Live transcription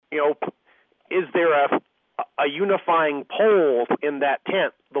is there a unifying pole in that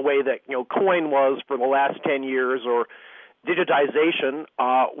tent, the way that coin was for the last 10 years, or digitization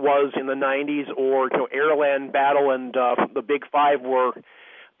was in the 90s, or Airland Battle and the Big Five were?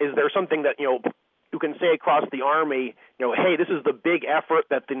 Is there something that you can say across the Army, hey, this is the big effort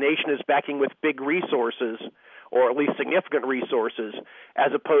that the nation is backing with big resources, or at least significant resources,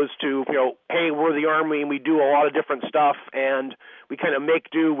 as opposed to, hey, we're the Army and we do a lot of different stuff and we kind of make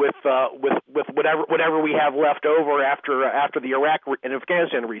do with whatever we have left over after the Iraq and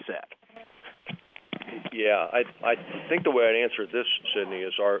Afghanistan reset? Yeah, I think the way I'd answer this, Sidney,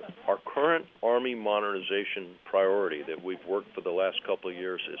 is our current Army modernization priority that we've worked for the last couple of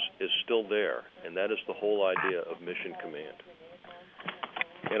years is still there, and that is the whole idea of Mission Command.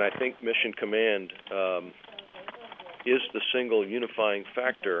 And I think Mission Command is the single unifying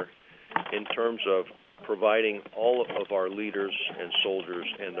factor in terms of providing all of our leaders and soldiers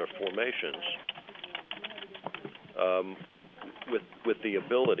and their formations with the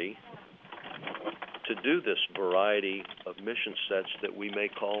ability to do this variety of mission sets that we may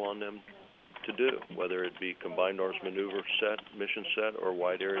call on them to do, whether it be Combined Arms Maneuver mission set, or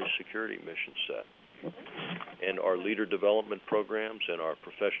Wide Area Security mission set. And our leader development programs and our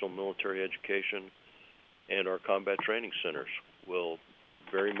professional military education and our combat training centers will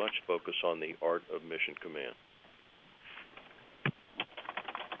very much focus on the art of Mission Command.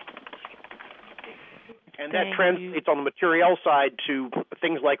 And that translates on the materiel side to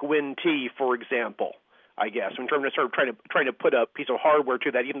things like Win-T, for example, I guess, in terms of sort of trying to put a piece of hardware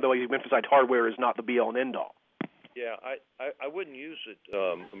to that, even though you've emphasized hardware is not the be-all and end-all. Yeah, I wouldn't use it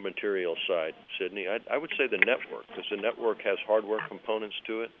the material side, Sidney. I would say the network, because the network has hardware components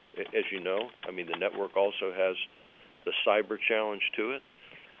to it, as you know. I mean, the network also has the cyber challenge to it.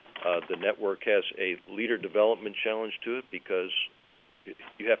 The network has a leader development challenge to it, because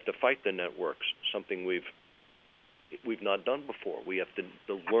you have to fight the networks, something we've not done before. We have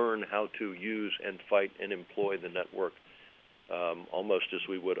to learn how to use and fight and employ the network almost as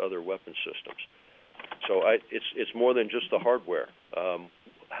we would other weapon systems. So it's more than just the hardware.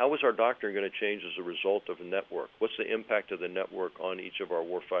 How is our doctrine going to change as a result of a network? What's the impact of the network on each of our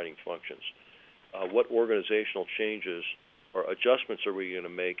warfighting functions? What organizational changes or adjustments are we going to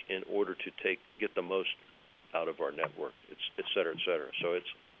make in order to get the most out of our network, et cetera, et cetera. So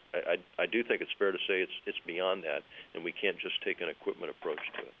I do think it's fair to say it's beyond that, and we can't just take an equipment approach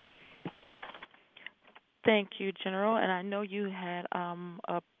to it. Thank you, General. And I know you had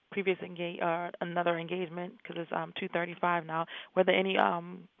a previous another engagement, because it's 2:35 now. Were there any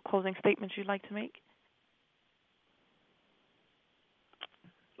closing statements you'd like to make?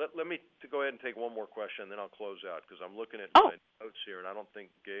 Let me go ahead and take one more question, then I'll close out, because I'm looking at my notes here, and I don't think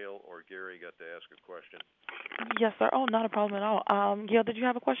Gail or Gary got to ask a question. Yes, sir. Oh, not a problem at all. Gail, did you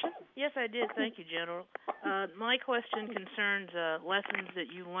have a question? Yes, I did. Thank you, General. My question concerns lessons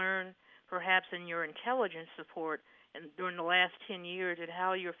that you learned perhaps in your intelligence support and during the last 10 years, and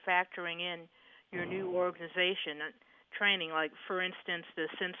how you're factoring in your new organization training, like, for instance, the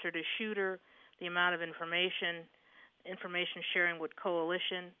sensor to shooter, the amount of information sharing with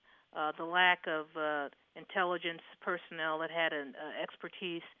coalition, the lack of intelligence personnel that had an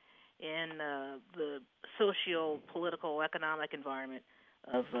expertise in the socio-political, economic environment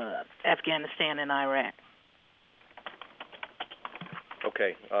of Afghanistan and Iraq.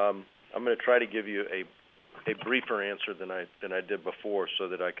 Okay, I'm going to try to give you a briefer answer than I did before, so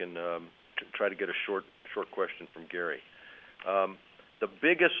that I can try to get a short question from Gary. The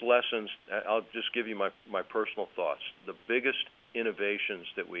biggest lessons, I'll just give you my personal thoughts. The biggest innovations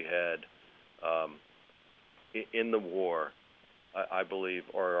that we had in the war, I believe,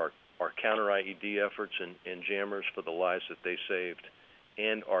 are our counter-IED efforts and jammers for the lives that they saved,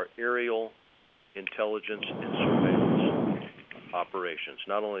 and our aerial intelligence and surveillance operations.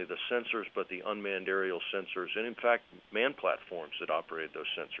 Not only the sensors, but the unmanned aerial sensors, and in fact, manned platforms that operated those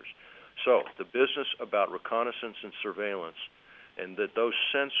sensors. So the business about reconnaissance and surveillance, and that those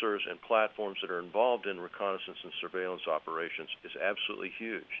sensors and platforms that are involved in reconnaissance and surveillance operations is absolutely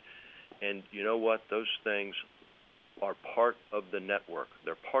huge. And you know what? Those things are part of the network.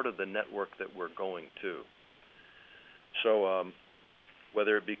 They're part of the network that we're going to. So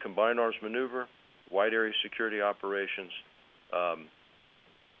whether it be Combined Arms Maneuver, Wide Area Security Operations,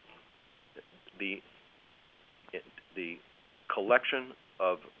 the collection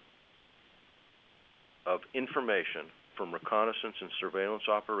of information from reconnaissance and surveillance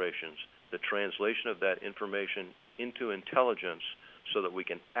operations, the translation of that information into intelligence so that we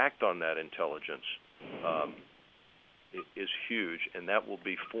can act on that intelligence is huge, and that will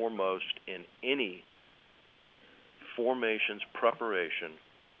be foremost in any formations preparation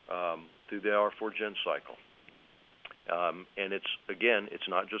through the R4 Gen cycle. And it's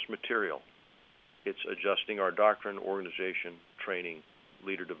not just material. It's adjusting our doctrine, organization, training,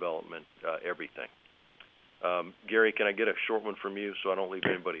 leader development, everything. Gary, can I get a short one from you so I don't leave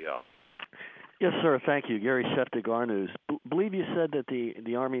anybody out? Yes, sir. Thank you. Gary Sheftig, Our News. Believe you said that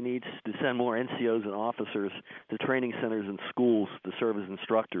the Army needs to send more NCOs and officers to training centers and schools to serve as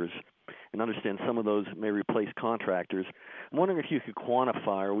instructors, and understand some of those may replace contractors. I'm wondering if you could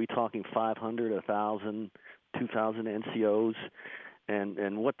quantify, are we talking 500, 1,000, 2,000 NCOs,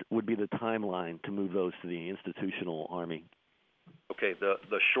 and what would be the timeline to move those to the institutional Army? Okay,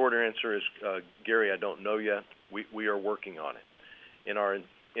 the shorter answer is, Gary, I don't know yet. We are working on it. In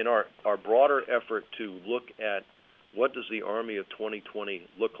our broader effort to look at what does the Army of 2020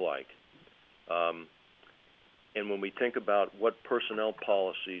 look like, and when we think about what personnel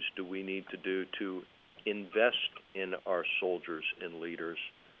policies do we need to do to invest in our soldiers and leaders,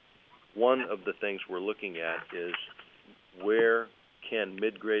 one of the things we're looking at is where can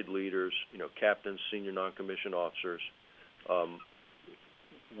mid-grade leaders, captains, senior non-commissioned officers,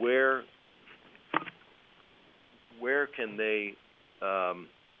 where can they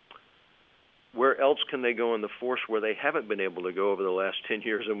where else can they go in the force where they haven't been able to go over the last 10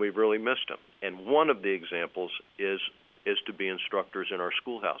 years and we've really missed them? And one of the examples is to be instructors in our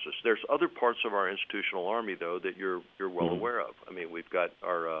schoolhouses. There's other parts of our institutional Army, though, that you're well aware of. I mean, we've got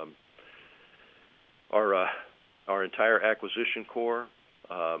our entire acquisition corps,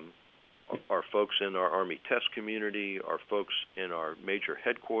 our folks in our Army test community, our folks in our major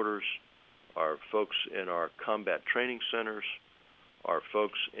headquarters, our folks in our combat training centers, our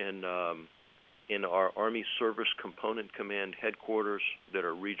folks in our Army Service Component Command headquarters that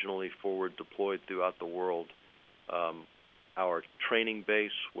are regionally forward deployed throughout the world, our training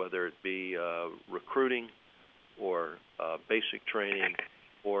base, whether it be recruiting or basic training,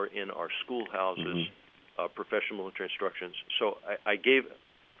 or in our schoolhouses, professional military instructions. So I gave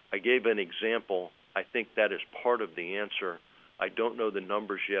an example. I think that is part of the answer. I don't know the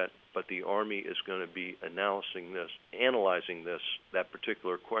numbers yet, but the Army is going to be analyzing that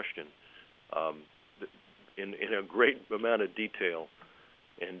particular question in a great amount of detail,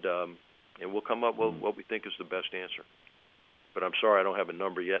 and we'll come up with what we think is the best answer. But I'm sorry I don't have a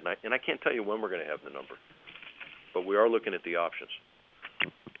number yet, and I can't tell you when we're going to have the number. But we are looking at the options.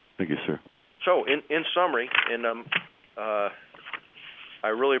 Thank you, sir. So, in summary, and I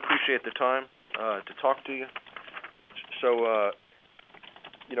really appreciate the time to talk to you. So,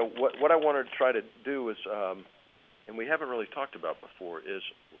 what I wanted to try to do is, and we haven't really talked about before, is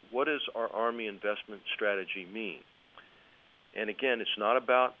what does our Army investment strategy mean? And again, it's not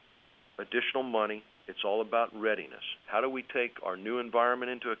about additional money. It's all about readiness. How do we take our new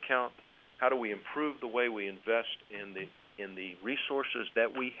environment into account? How do we improve the way we invest in the resources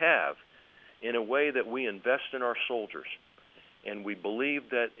that we have in a way that we invest in our soldiers? And we believe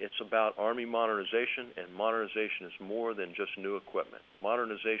that it's about Army modernization, and modernization is more than just new equipment.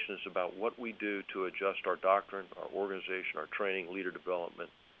 Modernization is about what we do to adjust our doctrine, our organization, our training, leader development,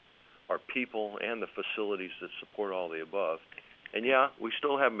 our people, and the facilities that support all the above. And yeah, we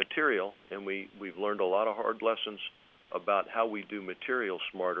still have material, and we've learned a lot of hard lessons about how we do material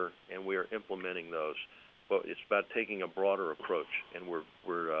smarter, and we are implementing those. But it's about taking a broader approach, and we're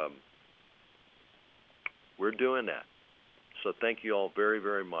doing that. So thank you all very,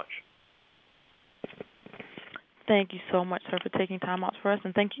 very much. Thank you so much, sir, for taking time out for us,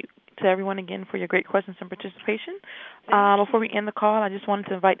 and thank you to everyone again for your great questions and participation. Before we end the call, I just wanted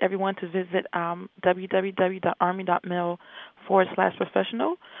to invite everyone to visit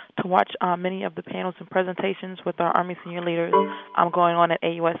www.army.mil/professional to watch many of the panels and presentations with our Army senior leaders going on at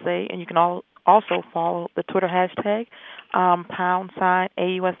AUSA, and you can also follow the Twitter hashtag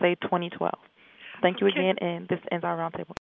 #AUSA 2012. Thank you again, and this ends our roundtable.